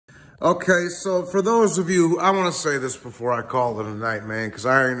Okay, so for those of you, I want to say this before I call it a night, man, because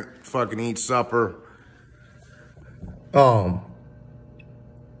I ain't fucking eat supper.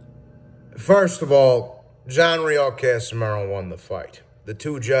 First of all, John Rigo Casimiro won the fight. The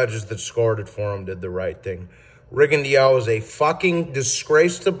two judges that scored it for him did the right thing. Rigondeaux is a fucking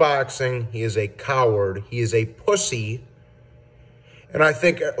disgrace to boxing. He is a coward. He is a pussy. And I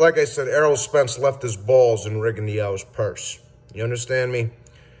think, like I said, Errol Spence left his balls in Rigondeaux's purse. You understand me?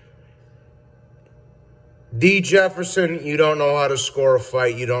 D. Jefferson, you don't know how to score a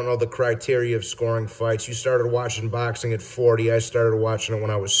fight. You don't know the criteria of scoring fights. You started watching boxing at 40. I started watching it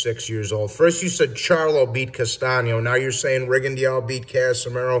when I was 6 years old. First you said Charlo beat Castano. Now you're saying Rigondeaux beat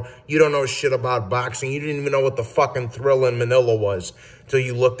Casimiro. You don't know shit about boxing. You didn't even know what the fucking Thrill in Manila was until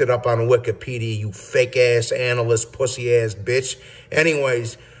you looked it up on Wikipedia, you fake-ass analyst, pussy-ass bitch.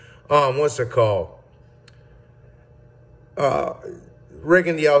 Anyways, what's it called?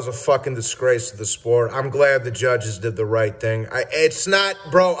 Rigondeaux is a fucking disgrace to the sport. I'm glad the judges did the right thing. It's not,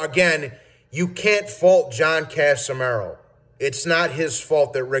 bro, again, you can't fault John Casimiro. It's not his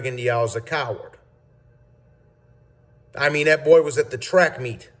fault that Rigondeaux is a coward. I mean, that boy was at the track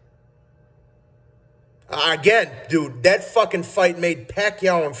meet. Again, dude, that fucking fight made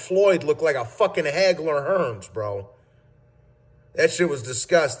Pacquiao and Floyd look like a fucking Hagler Hearns, bro. That shit was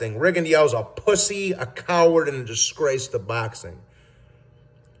disgusting. Rigondeaux is a pussy, a coward, and a disgrace to boxing.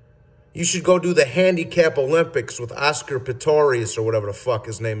 You should go do the handicap Olympics with Oscar Pistorius or whatever the fuck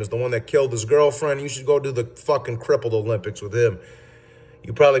his name is, the one that killed his girlfriend. You should go do the fucking crippled Olympics with him.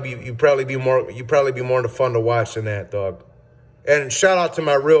 You'd probably be more fun to watch than that, dog. And shout out to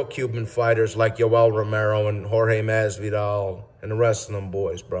my real Cuban fighters like Yoel Romero and Jorge Masvidal and the rest of them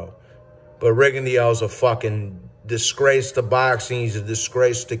boys, bro. But Rigondeaux is a fucking disgrace to boxing. He's a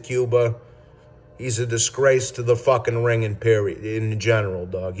disgrace to Cuba. He's a disgrace to the fucking ring in general,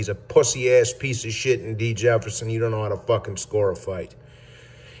 dog. He's a pussy-ass piece of shit in D. Jefferson. You don't know how to fucking score a fight.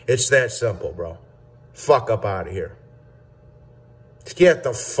 It's that simple, bro. Fuck up out of here. Get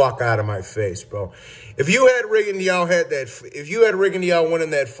the fuck out of my face, bro. If you had Rigondeaux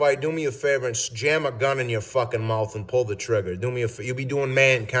winning that fight, do me a favor and jam a gun in your fucking mouth and pull the trigger. Do me a favor. You'll be doing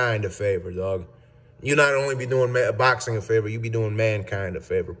mankind a favor, dog. You not only be doing boxing a favor, you be doing mankind a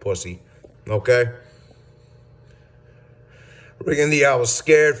favor, pussy. Okay? Rigondeaux was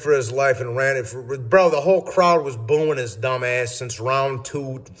scared for his life and ran it. Bro, the whole crowd was booing his dumb ass since round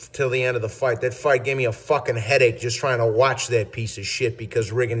 2 till the end of the fight. That fight gave me a fucking headache just trying to watch that piece of shit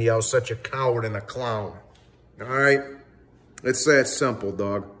because Rigondeaux is such a coward and a clown. All right? It's that simple,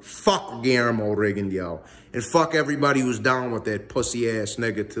 dog. Fuck Guillermo Rigondeaux. And fuck everybody who's down with that pussy-ass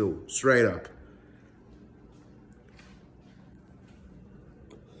nigga, too. Straight up.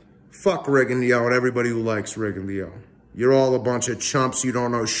 Fuck Rigondeaux and everybody who likes Rigondeaux. You're all a bunch of chumps. You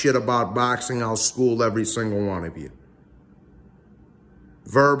don't know shit about boxing. I'll school every single one of you.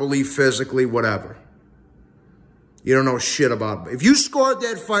 Verbally, physically, whatever. You don't know shit about... If you scored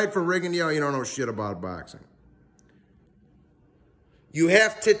that fight for Rigondeaux, you don't know shit about boxing. You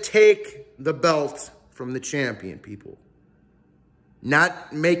have to take the belt from the champion, people.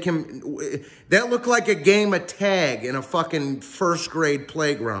 Not make him... That looked like a game of tag in a fucking first-grade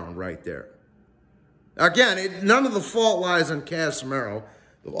playground right there. Again, none of the fault lies on Casimiro.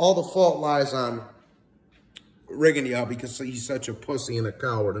 All the fault lies on Rigondeaux because he's such a pussy and a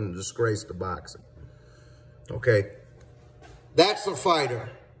coward and a disgrace to boxing. Okay? That's a fighter.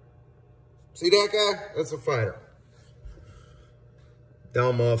 See that guy? That's a fighter.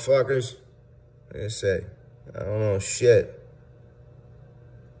 Dumb motherfuckers. Like I say, I don't know shit.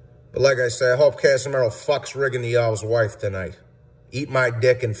 But like I said, I hope Casimiro fucks Rigondeaux's wife tonight. Eat my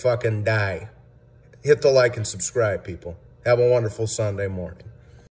dick and fucking die. Hit the like and subscribe, people. Have a wonderful Sunday morning.